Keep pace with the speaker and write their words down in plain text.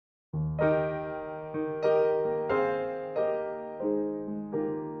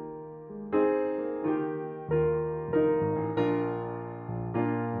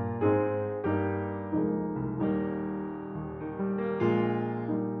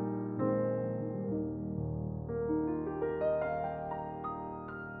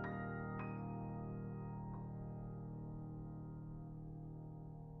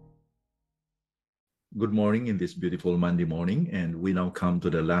Good morning in this beautiful Monday morning, and we now come to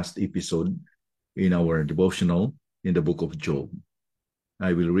the last episode in our devotional in the book of Job.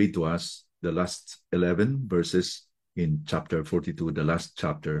 I will read to us the last 11 verses in chapter 42, the last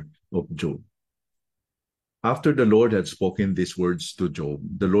chapter of Job. After the Lord had spoken these words to Job,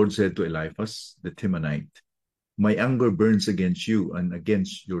 the Lord said to Eliphaz the Temanite, "My anger burns against you and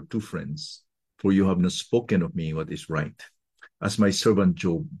against your two friends, for you have not spoken of me what is right, as my servant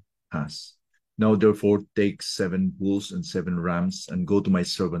Job has. Now therefore take 7 bulls and 7 rams, and go to my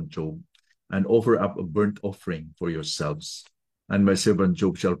servant Job, and offer up a burnt offering for yourselves. And my servant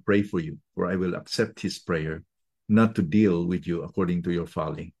Job shall pray for you, for I will accept his prayer, not to deal with you according to your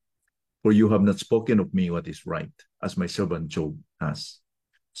folly. For you have not spoken of me what is right, as my servant Job has."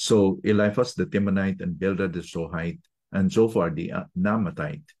 So Eliphaz the Temanite and Bildad the Shuhite and Zophar the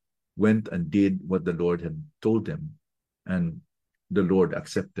Naamathite went and did what the Lord had told them, and the Lord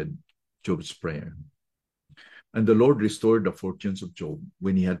accepted Job's prayer. And the Lord restored the fortunes of Job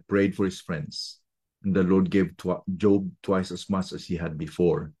when he had prayed for his friends. And the Lord gave Job twice as much as he had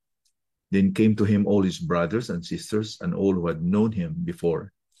before. Then came to him all his brothers and sisters and all who had known him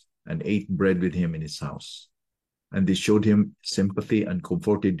before, and ate bread with him in his house. And they showed him sympathy and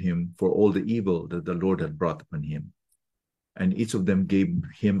comforted him for all the evil that the Lord had brought upon him. And each of them gave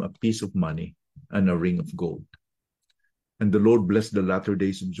him a piece of money and a ring of gold. And the Lord blessed the latter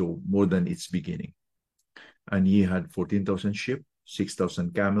days of Job more than its beginning. And he had 14,000 sheep,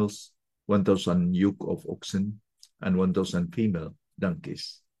 6,000 camels, 1,000 yoke of oxen, and 1,000 female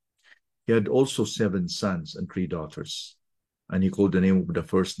donkeys. He had also 7 sons and 3 daughters. And he called the name of the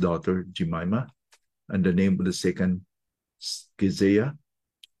first daughter Jemimah, and the name of the second Keziah,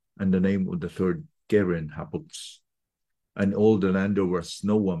 and the name of the third Keren-happuch. And all the land there was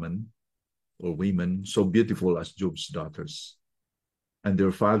no woman or women so beautiful as Job's daughters. And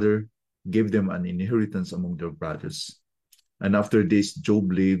their father gave them an inheritance among their brothers. And after this,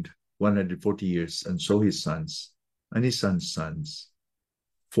 Job lived 140 years and saw his sons and his sons' sons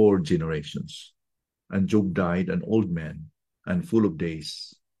 4 generations. And Job died an old man and full of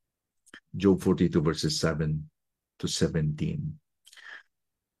days. Job 42 verses 7 to 17.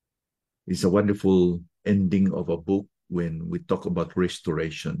 It's a wonderful ending of a book when we talk about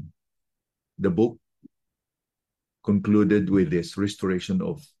restoration. The book concluded with this restoration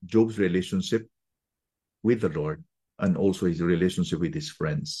of Job's relationship with the Lord and also his relationship with his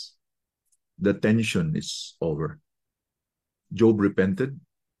friends. The tension is over. Job repented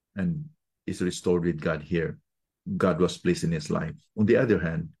and is restored with God here. God was pleased in his life. On the other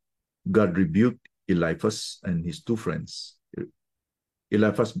hand, God rebuked Eliphaz and his 2 friends.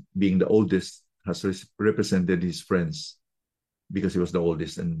 Eliphaz, being the oldest, has represented his friends because he was the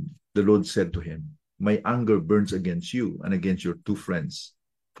oldest. And the Lord said to him, "My anger burns against you and against your 2 friends,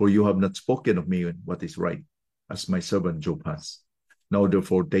 for you have not spoken of me what is right, as my servant Job has. Now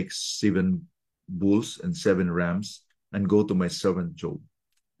therefore take 7 bulls and 7 rams, and go to my servant Job,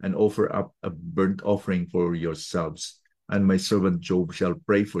 and offer up a burnt offering for yourselves, and my servant Job shall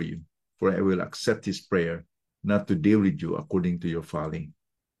pray for you, for I will accept his prayer, not to deal with you according to your folly.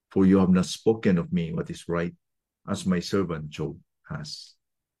 For you have not spoken of me what is right, as my servant Job has."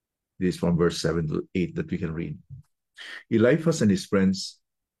 This is from verse 7 to 8 that we can read. Eliphaz and his friends,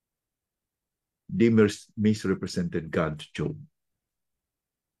 they misrepresented God to Job,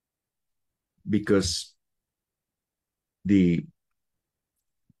 because they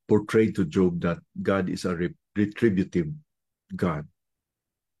portrayed to Job that God is a retributive God,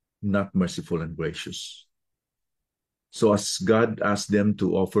 not merciful and gracious. So as God asked them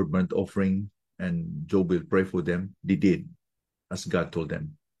to offer burnt offering and Job will pray for them, they did as God told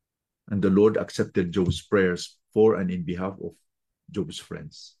them. And the Lord accepted Job's prayers for and in behalf of Job's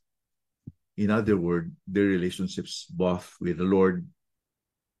friends. In other words, their relationships both with the Lord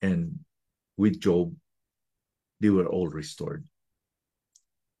and with Job, they were all restored.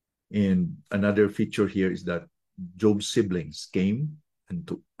 And another feature here is that Job's siblings came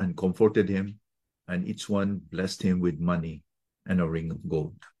and comforted him, and each one blessed him with money and a ring of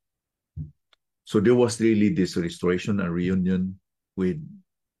gold. So there was really this restoration and reunion with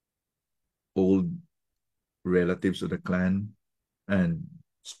old relatives of the clan, and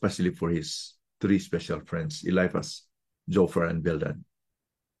especially for his 3 special friends, Eliphaz, Zophar, and Bildad.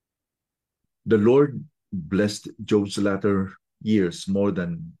 The Lord blessed Job's latter years more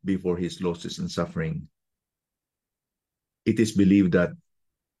than before his losses and suffering. It is believed that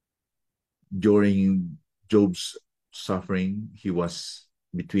during Job's suffering, he was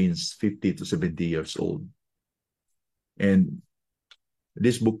between 50 to 70 years old. And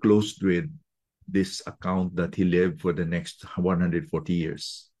this book closed with this account that he lived for the next 140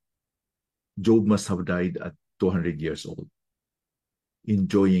 years. Job must have died at 200 years old,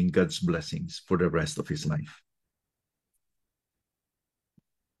 enjoying God's blessings for the rest of his life.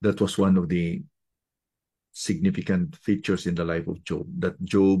 That was one of the significant features in the life of Job, that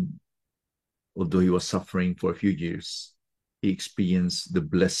Job, although he was suffering for a few years, he experienced the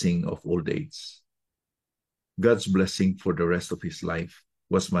blessing of old age. God's blessing for the rest of his life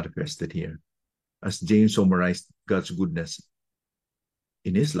was manifested here. As James summarized God's goodness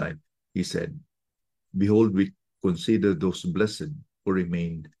in his life, he said, "Behold, we consider those blessed who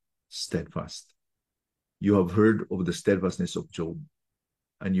remained steadfast. You have heard of the steadfastness of Job,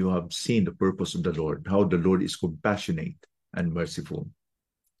 and you have seen the purpose of the Lord, how the Lord is compassionate and merciful."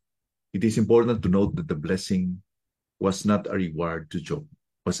 It is important to note that the blessing was not a reward to Job.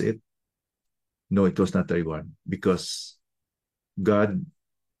 Was it? No, it was not a reward, because God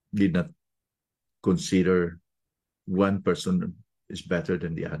did not consider one person is better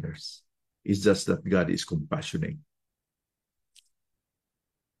than the others. It's just that God is compassionate.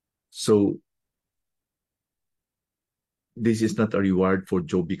 So this is not a reward for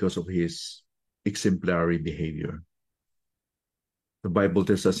Job because of his exemplary behavior. The Bible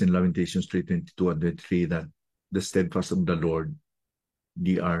tells us in Lamentations 3:22 and 23 that the steadfast of the Lord,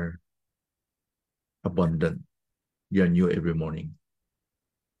 they are abundant. They are new every morning.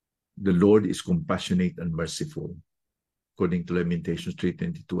 The Lord is compassionate and merciful, according to Lamentations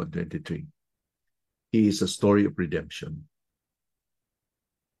 3:22 and 23. He is a story of redemption.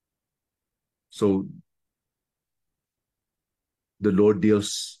 So the Lord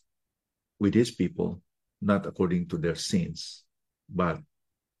deals with his people not according to their sins, but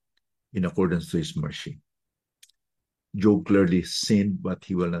in accordance to his mercy. Job clearly sinned, but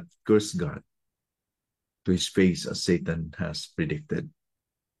he will not curse God to his face as Satan has predicted.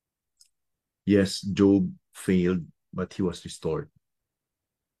 Yes, Job failed, but he was restored.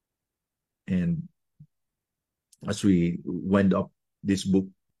 And as we wind up this book,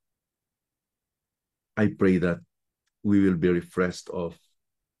 I pray that we will be refreshed of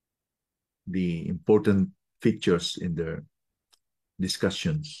the important features in the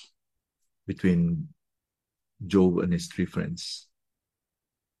discussions between Job and his three friends.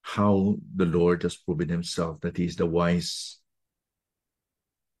 How the Lord has proven himself that he is the wise.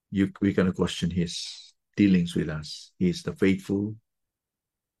 We cannot question his dealings with us. He is the faithful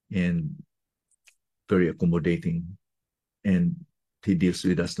and very accommodating, and he deals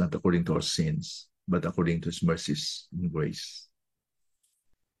with us not according to our sins, but according to his mercies and grace.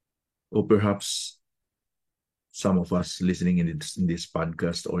 Or perhaps some of us listening in this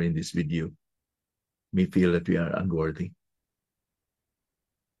podcast or in this video may feel that we are unworthy.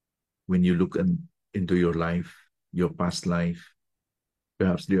 When you look into your life, your past life,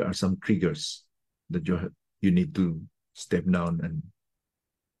 perhaps there are some triggers that you need to step down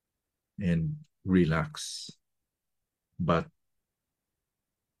and relax. But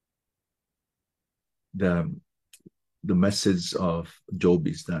the message of Job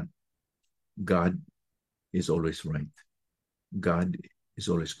is that God is always right. God is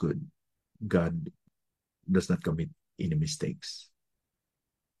always good. God does not commit any mistakes.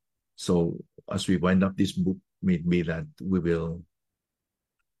 So as we wind up this book, may it be that we will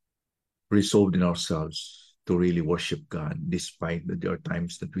resolve in ourselves to really worship God, despite that there are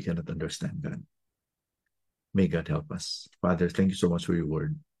times that we cannot understand God. May God help us. Father, thank you so much for your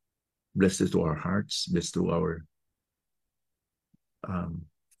word. Bless it to our hearts, bless to our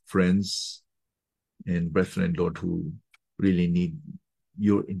friends and brethren, Lord, who really need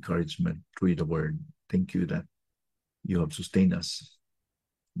your encouragement through the word. Thank you that you have sustained us,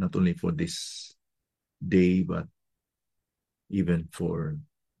 not only for this day, but even for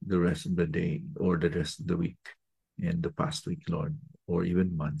the rest of the day or the rest of the week and the past week, Lord, or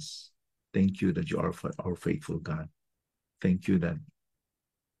even months. Thank you that you are our faithful God. Thank you that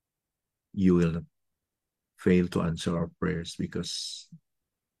you will not fail to answer our prayers, because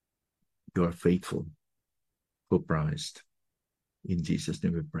you are faithful, who promised. In Jesus'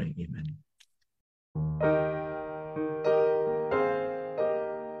 name we pray. Amen.